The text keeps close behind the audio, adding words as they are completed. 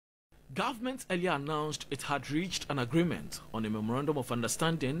Government earlier announced it had reached an agreement on a memorandum of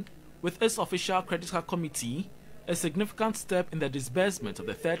understanding with its official credit card committee, a significant step in the disbursement of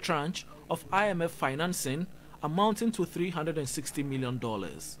the third tranche of IMF financing amounting to $360 million.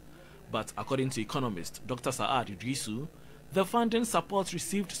 But according to Economist Dr. Saad Idrisu, the funding support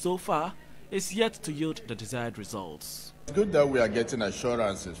received so far is yet to yield the desired results. It's good that we are getting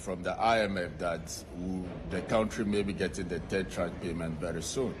assurances from the IMF that the country may be getting the third tranche payment very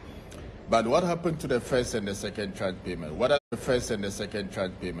soon. But what happened to the first and the second tranche payment? What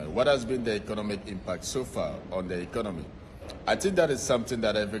has been the economic impact so far on the economy? I think that is something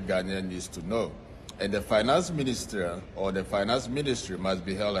that every Ghanaian needs to know. And the finance minister or the finance ministry must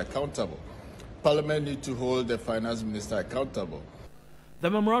be held accountable. Parliament needs to hold the finance minister accountable. The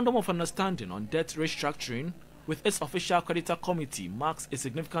Memorandum of Understanding on Debt Restructuring with its official creditor committee marks a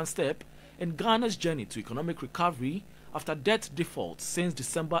significant step in Ghana's journey to economic recovery after debt defaults since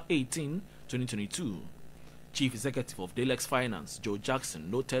December 18, 2022. Chief Executive of Dalex Finance, Joe Jackson,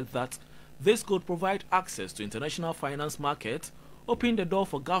 noted that this could provide access to international finance markets, opening the door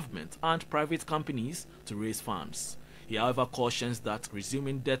for government and private companies to raise funds. He, however, cautions that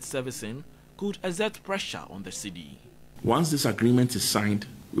resuming debt servicing could exert pressure on the cedi. Once this agreement is signed,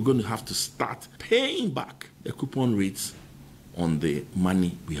 we're going to have to start paying back the coupon rates on the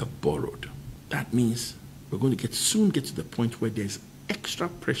money we have borrowed. That means we're going to soon get to the point where there's extra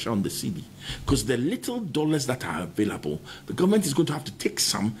pressure on the cedi, because the little dollars that are available, the government is going to have to take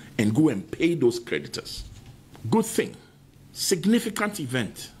some and go and pay those creditors. Good thing, significant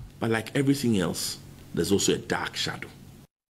event, but like everything else, there's also a dark shadow.